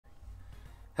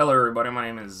Hello everybody, my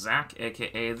name is Zach,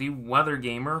 aka The Weather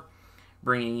Gamer,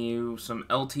 bringing you some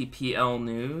LTPL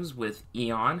news with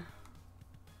Eon.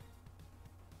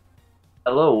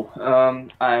 Hello,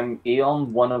 I'm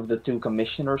Eon, one of the two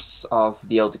commissioners of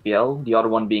the LTPL, the other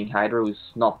one being Hydra,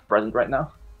 who's not present right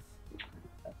now.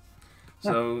 Yeah.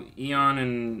 So Eon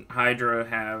and Hydra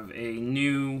have a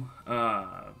new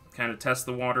kind of test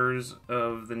the waters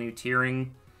of the new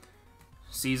tiering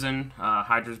season,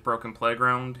 Hydra's Broken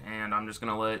Playground, and I'm just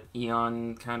going to let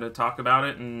Eon kind of talk about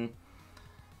it and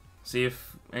see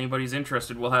if anybody's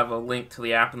interested. We'll have a link to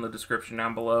the app in the description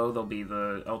down below. There'll be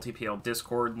the LTPL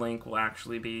Discord link will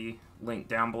actually be linked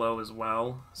down below as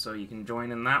well, so you can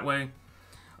join in that way.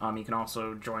 You can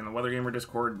also join the Weather Gamer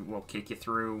Discord. We'll kick you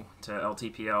through to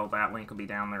LTPL. That link will be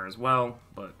down there as well.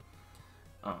 But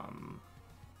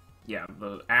yeah,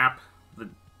 the app, the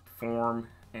form,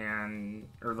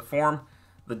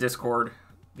 the Discord,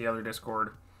 the other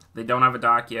Discord. They don't have a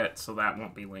doc yet, so that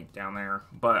won't be linked down there.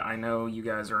 But I know you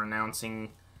guys are announcing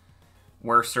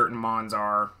where certain mons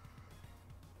are.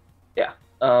 Yeah.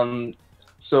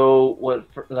 So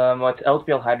what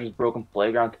LTPL Hydra's Broken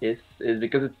Playground is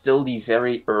because it's still the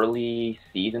very early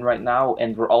season right now,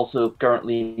 and we're also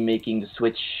currently making the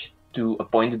switch to a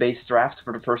point-based draft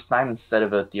for the first time instead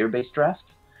of a tier-based draft.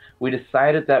 We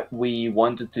decided that we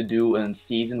wanted to do a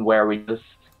season where we just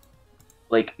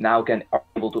now are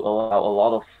able to allow a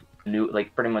lot of new,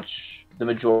 pretty much the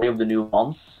majority of the new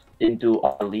mons into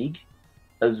our league,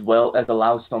 as well as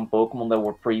allow some Pokemon that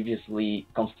were previously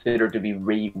considered to be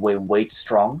way too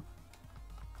strong,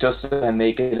 just to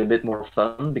make it a bit more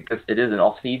fun, because it is an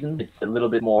off-season. It's a little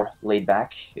bit more laid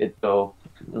back.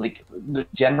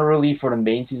 Generally for the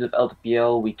main season of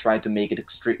LTPL, we try to make it as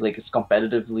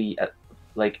competitively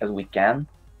as we can,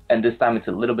 and this time it's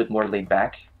a little bit more laid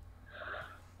back.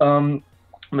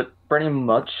 But pretty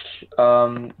much,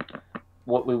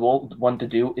 what we will want to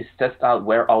do is test out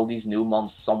where all these new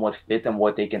mons somewhat fit and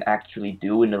what they can actually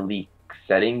do in a league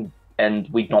setting. And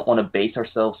we don't want to base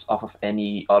ourselves off of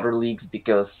any other leagues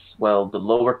because, well, the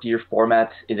lower tier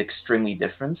format is extremely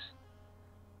different.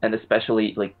 And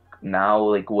especially now,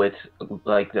 with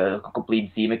the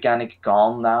complete Z mechanic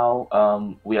gone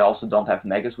now, we also don't have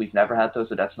megas. We've never had those,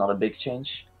 so that's not a big change.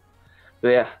 But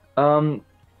yeah,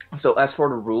 so as for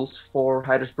the rules for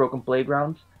Hydra's Broken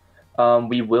Playground,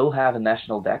 we will have a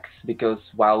national dex because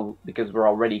we're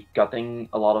already cutting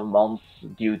a lot of mons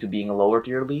due to being a lower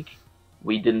tier league.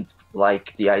 We didn't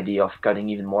like the idea of cutting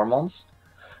even more mons.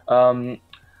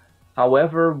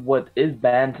 However, what is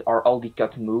banned are all the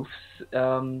cut moves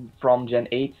from Gen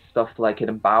 8, stuff like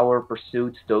Hidden Power,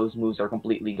 Pursuit. Those moves are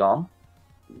completely gone.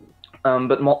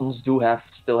 But mons still have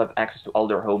access to all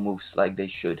their home moves like they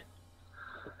should.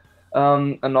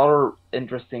 Another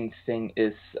interesting thing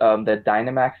is that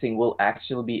Dynamaxing will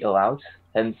actually be allowed,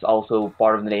 hence also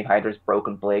part of the name Hydra's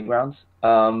Broken Playground.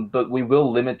 But we will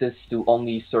limit this to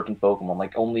only certain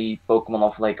Pokemon, only Pokemon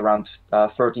of around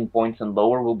 13 points and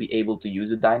lower will be able to use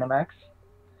a Dynamax.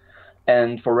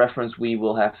 And for reference, we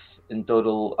will have in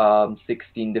total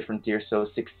 16 different tiers, so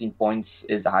 16 points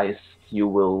is the highest you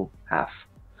will have.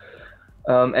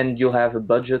 And you'll have a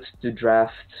budget to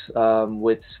draft from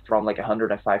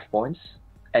 105 points,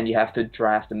 and you have to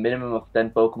draft a minimum of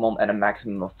 10 Pokemon and a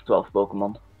maximum of 12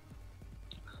 Pokemon.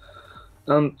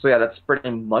 So yeah, that's pretty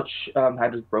much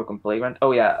Hydra's Broken Playground.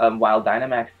 Oh yeah, while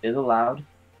Dynamax is allowed,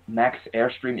 Max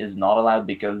Airstream is not allowed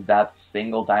because that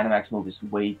single Dynamax move is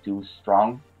way too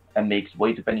strong and makes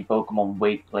way too many Pokemon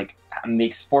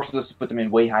forces us to put them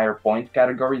in way higher point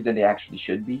categories than they actually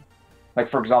should be.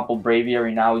 For example,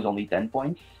 Braviary now is only 10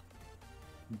 points,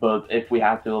 but if we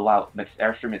had to allow Max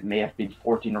Airstream, it may have been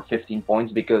 14 or 15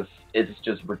 points because it's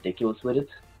just ridiculous with it.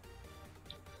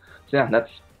 So yeah,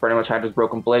 that's pretty much Hydra's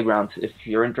Broken Playground. If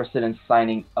you're interested in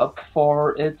signing up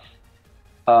for it,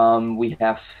 we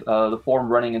have the form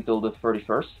running until the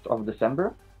 31st of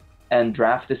December, and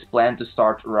draft is planned to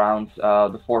start around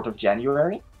the 4th of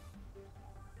January.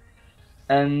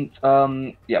 And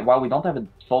yeah, while we don't have a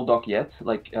full doc yet,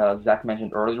 Zach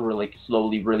mentioned earlier, we're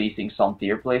slowly releasing some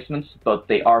tier placements, but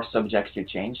they are subject to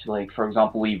change. For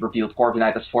example, we revealed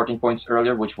Corviknight as 14 points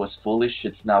earlier, which was foolish.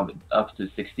 It's now up to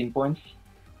 16 points.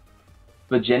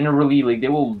 But generally, they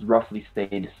will roughly stay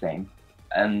the same.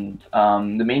 And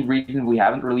the main reason we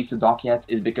haven't released a doc yet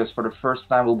is because for the first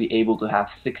time we'll be able to have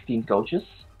 16 coaches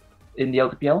in the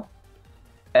LTPL.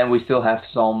 And we still have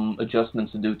some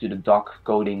adjustments to do to the doc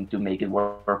coding to make it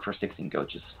work for 16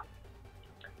 coaches.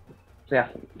 So yeah,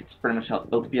 it's pretty much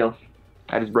LTPL.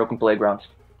 Hydra's Broken Playground.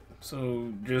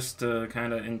 So just to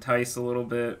kind of entice a little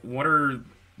bit, what are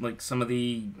some of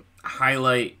the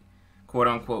highlight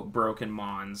quote-unquote broken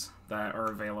mons that are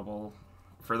available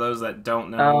For those that don't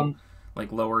know, Um,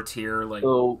 like lower tier, like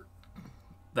so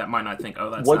that might not think, oh,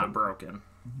 that's what? not broken.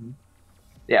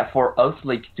 Yeah, for us,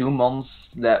 like 2 months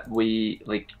that we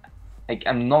like,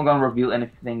 I'm not gonna reveal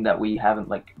anything that we haven't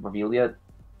like revealed yet.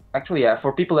 Actually, yeah,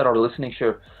 for people that are listening,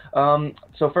 sure.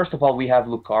 So first of all, we have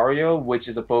Lucario, which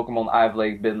is a Pokemon I've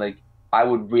like been like, I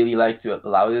would really like to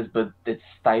allow this, but its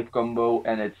type combo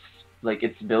and its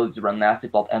ability to run Nasty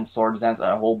Plot and Sword Dance and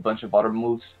a whole bunch of other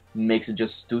moves makes it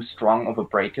just too strong of a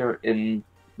breaker in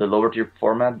the lower tier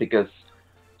format because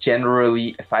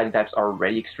generally fighting types are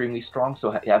already extremely strong.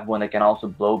 So you have one that can also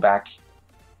blow back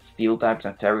steel types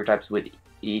and fairy types with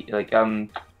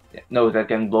no, that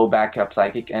can blow back up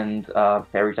psychic and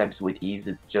fairy types with ease.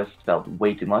 It just felt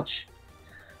way too much.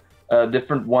 A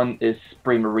different one is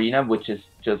Primarina, which is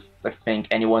just, I think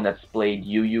anyone that's played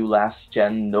UU last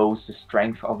gen knows the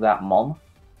strength of that mon.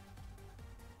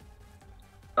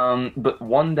 But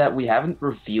one that we haven't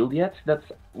revealed yet that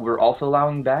we're also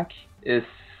allowing back is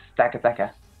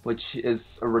Takataka, which is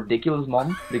a ridiculous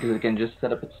mon because it can just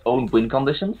set up its own win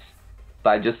conditions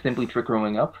by just simply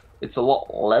triggering up. It's a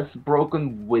lot less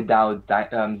broken without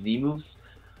Z moves,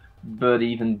 but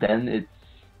even then it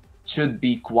should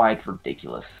be quite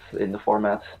ridiculous in the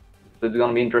format. So it's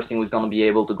gonna be interesting who's gonna be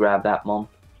able to grab that mon.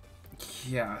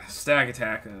 Yeah, Stack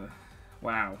Attack.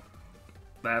 Wow.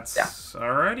 That's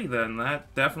alrighty then.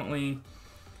 That definitely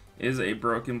is a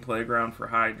broken playground for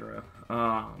Hydra.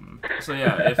 So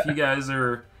yeah, if you guys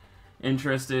are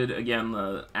interested, again,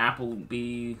 the app will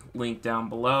be linked down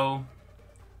below.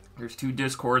 There's 2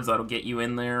 Discords that'll get you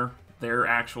in there. Their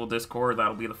actual Discord,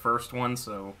 that'll be the first one,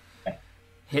 so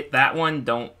hit that one.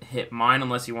 Don't hit mine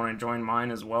unless you want to join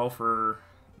mine as well for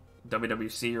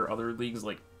WWC or other leagues.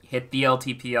 Like, hit the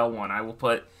LTPL one. I will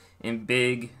put in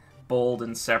big, bold,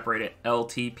 and separate it,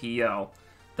 LTPL.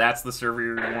 That's the server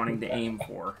you're wanting to aim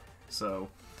for. So,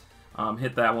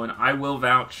 hit that one. I will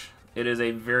vouch. It is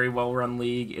a very well-run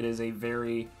league. It is a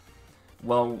very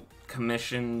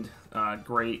well-commissioned,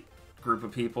 great group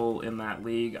of people in that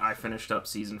league. I finished up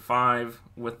Season 5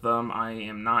 with them. I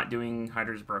am not doing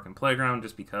Hydra's Broken Playground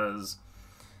just because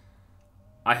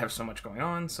I have so much going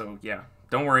on. So, yeah,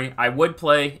 don't worry. I would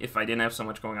play if I didn't have so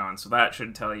much going on. So that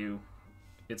should tell you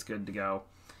it's good to go.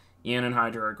 Ian and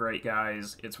Hydra are great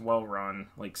guys. It's well-run.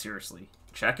 Like, seriously,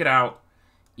 check it out.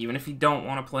 Even if you don't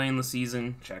want to play in the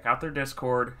season, check out their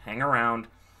Discord. Hang around.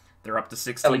 They're up to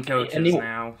 16 coaches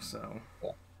now, so...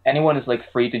 Anyone is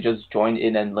like free to just join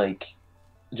in and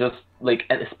just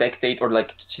spectate or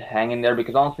like hang in there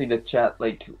because honestly the chat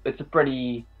it's a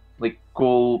pretty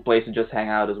cool place to just hang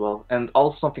out as well. And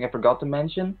also something I forgot to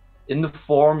mention, in the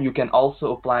form you can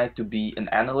also apply to be an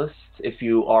analyst if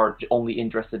you are only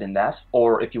interested in that,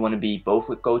 or if you want to be both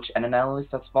a coach and an analyst,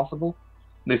 that's possible.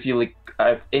 But if you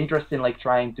have interest in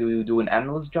trying to do an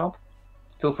analyst job,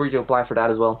 feel free to apply for that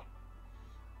as well.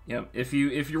 Yep. If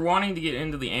you're wanting to get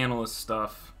into the analyst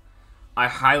stuff, I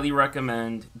highly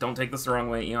recommend, don't take this the wrong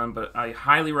way, Eon, but I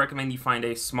highly recommend you find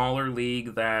a smaller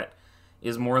league that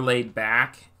is more laid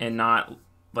back and not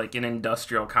like an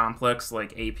industrial complex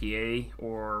like APA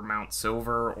or Mount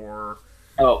Silver or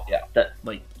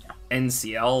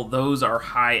NCL. Those are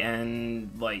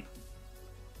high-end,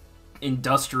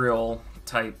 industrial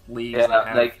type leagues.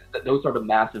 Yeah, those are the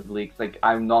massive leagues.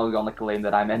 I'm not gonna claim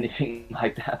that I'm anything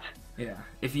like that. Yeah.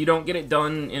 If you don't get it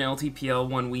done in LTPL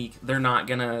 1 week, they're not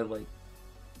gonna,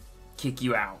 kick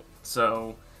you out.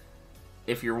 So,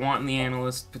 if you're wanting the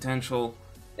analyst potential,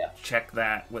 check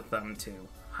that with them too.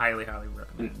 Highly, highly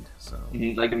recommend. So,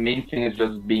 the main thing is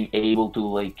just being able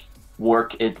to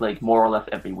work it more or less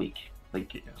every week.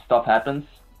 Stuff happens,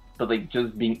 but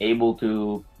just being able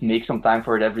to make some time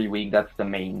for it every week, that's the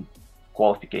main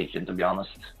qualification, to be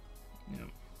honest. Yeah.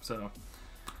 So,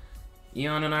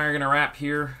 Eon and I are gonna wrap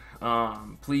here.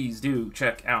 Please do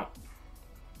check out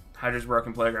Hydra's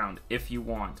Broken Playground if you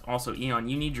want. Also, Eon,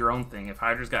 you need your own thing. If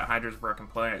Hydra's got Hydra's Broken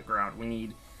Playground, we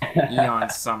need Eon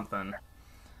something.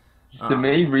 The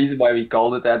main reason why we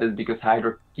called it that is because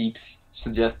Hydra keeps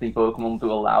suggesting Pokemon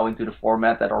to allow into the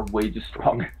format that are way too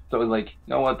strong. So it's you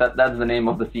know what, that's the name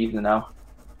of the season now.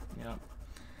 Yeah.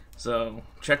 So,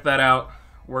 check that out.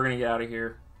 We're gonna get out of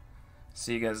here.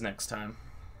 See you guys next time.